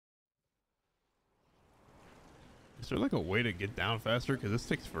Is there like a way to get down faster? Because this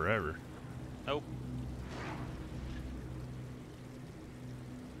takes forever. Nope.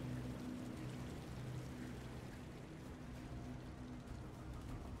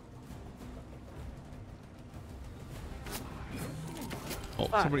 Oh,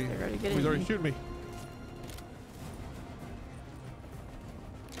 Fuck, somebody, somebody's already shooting me.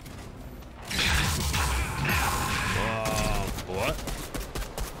 What?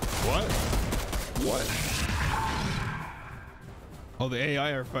 What? What? Oh, the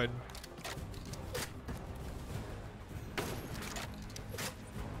AI are fighting.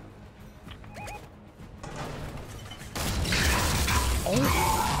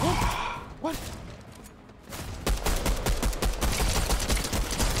 Oh, what?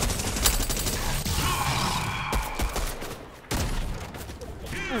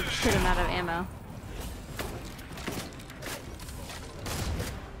 Oh shit, I'm out of ammo.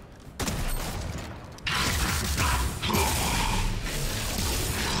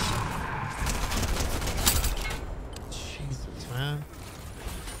 Jesus, man.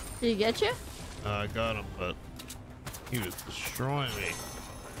 Did he get you? I got him, but he was destroying me.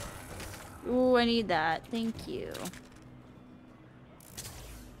 Ooh, I need that. Thank you.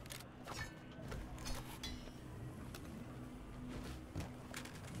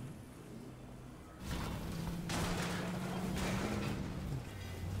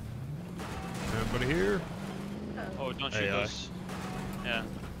 Everybody here? Oh, don't shoot AI. those. Yeah.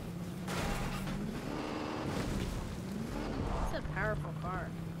 It's a powerful car.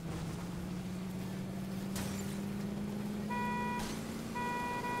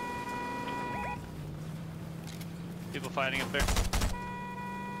 People fighting up there.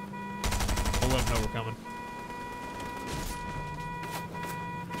 I'll let them know we're coming.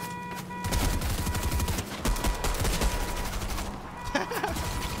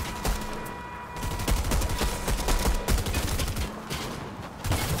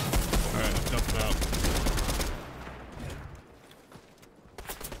 Alright, I'm jumping out.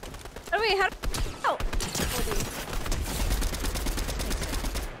 Oh wait, how? Oh.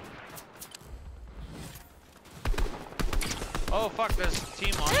 Oh fuck, there's a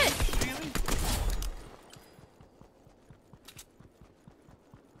team on me. Really?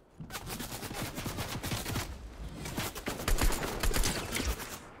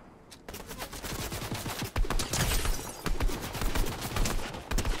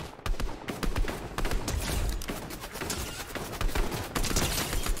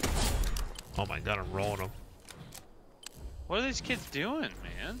 Oh my god, I'm rolling them. What are these kids doing,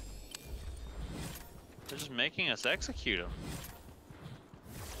 man? They're just making us execute them.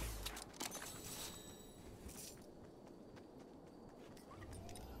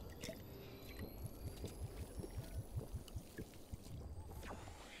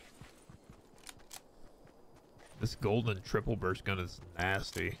 This golden triple burst gun is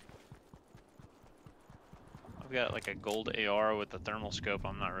nasty. I've got like a gold AR with the thermal scope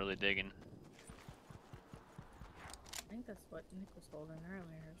I'm not really digging. I think that's what Nick was holding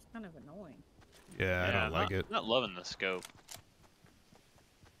earlier. It's kind of annoying. Yeah, I don't like it. I'm not loving the scope.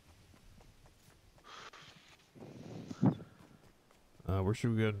 Where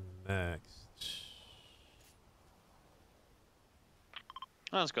should we go next?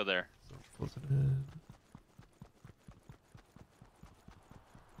 Oh, let's go there. Closing in.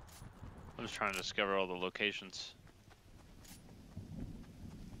 I'm just trying to discover all the locations.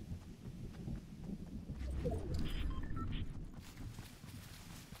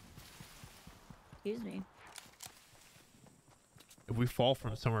 Excuse me. If we fall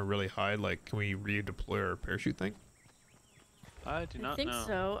from somewhere really high, like, can we redeploy our parachute thing? I do not I think know.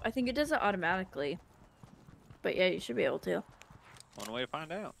 so. I think it does it automatically. But yeah, you should be able to. One way to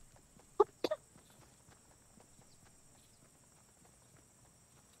find out.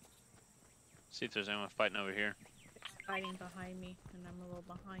 See if there's anyone fighting over here. It's fighting behind me, and I'm a little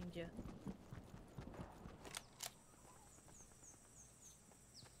behind you.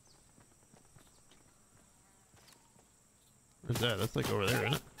 Where's that? That's like over there,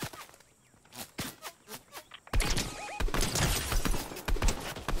 isn't it?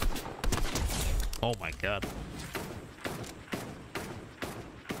 Oh my god.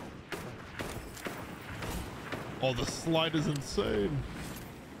 Oh, the slide is insane.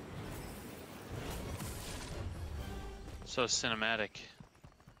 So cinematic.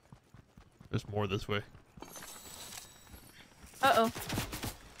 There's more this way. Uh-oh.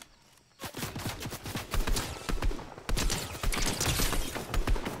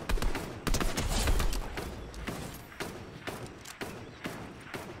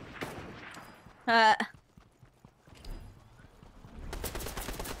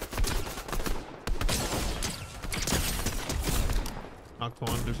 Knocked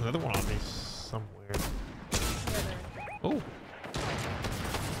one. There's another one on me somewhere. Oh.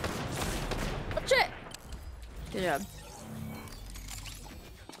 Oh shit! Good job.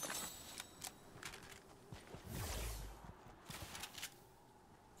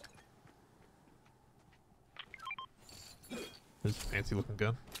 This is a fancy looking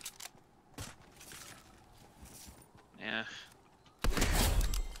gun. Yeah.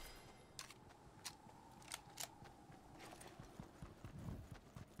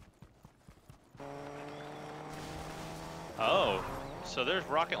 Oh, so there's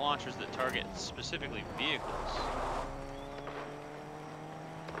rocket launchers that target specifically vehicles.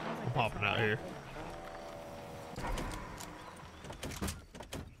 I'm hopping out here.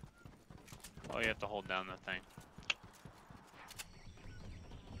 Oh, you have to hold down the thing.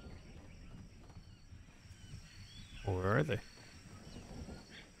 Where are they?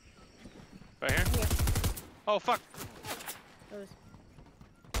 Right here? Yeah. Oh, fuck. Those.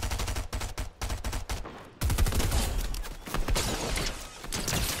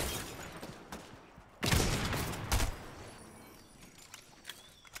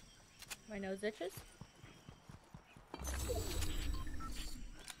 My nose itches.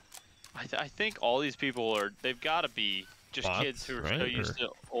 I think all these people are, they've got to be just Bots, kids who are right? so used to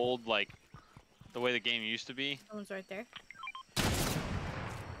old, like, the way the game used to be. Someone's right there.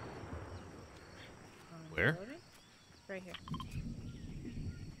 Where? Loading? Right here.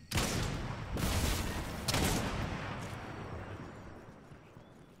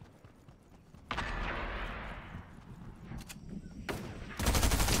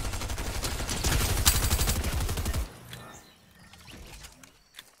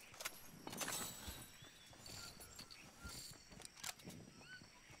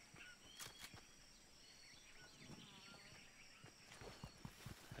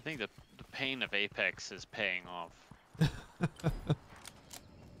 I think the pain of Apex is paying off.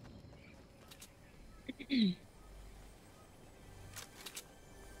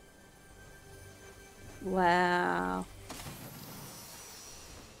 Wow.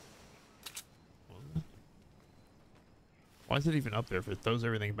 Why is it even up there if it throws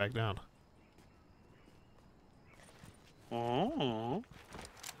everything back down? Oh.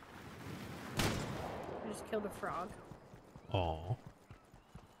 I just killed a frog. Oh.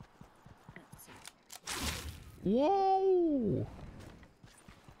 Let's see. Whoa!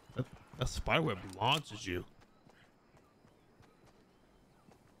 That spiderweb launches you.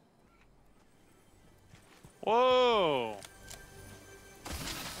 Whoa!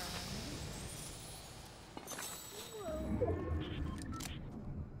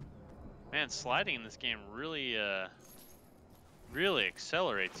 Man, sliding in this game really, really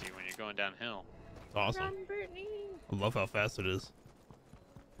accelerates you when you're going downhill. It's awesome. Run, Brittany! I love how fast it is.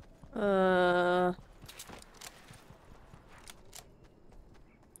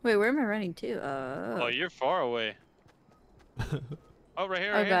 Wait, where am I running to? Oh, you're far away. Oh, right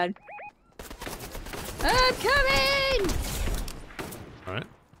here, right Oh here. god. I'm coming! Alright.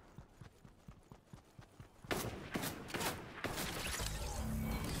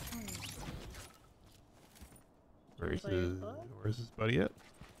 Where's Play his, club? where's his buddy at?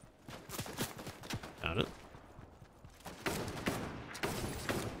 Found it.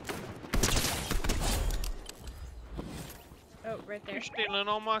 Oh, right there. You're stealing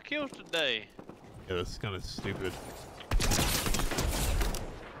all my kills today. Yeah, this is kind of stupid.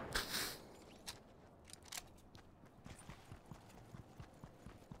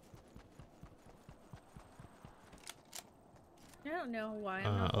 I don't know why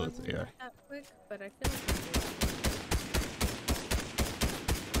I'm not Oh, that's leveling AI. up that quick, but I feel like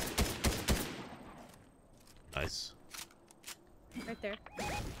I'm Nice. doing right there.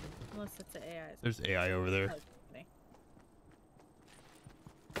 Unless it's an AI. There's AI over there. Oh, okay.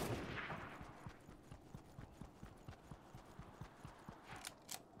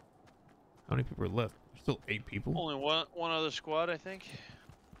 How many people are left? There's still 8 people. Only one other squad, I think.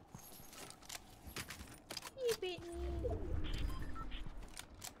 You bit me.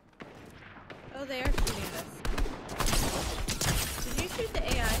 Oh, they are shooting at us. Did you shoot the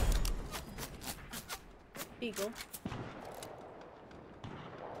AI? Beagle.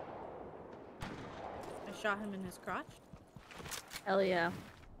 I shot him in his crotch. Hell yeah.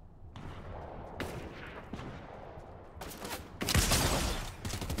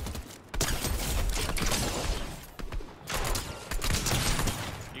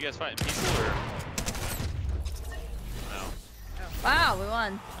 You guys fighting people or no? Wow, we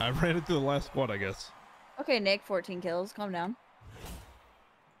won. I ran into the last squad, I guess. Okay, Nick, 14 kills. Calm down.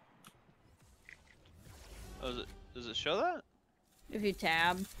 Oh, does it show that? If you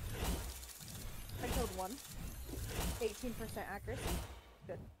tab. I killed one. 18% accuracy.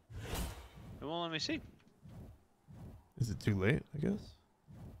 Good. It won't let me see. Is it too late? I guess.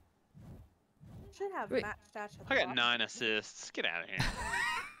 Should have Wait. match stats at the I got bottom. 9 assists. Get out of here.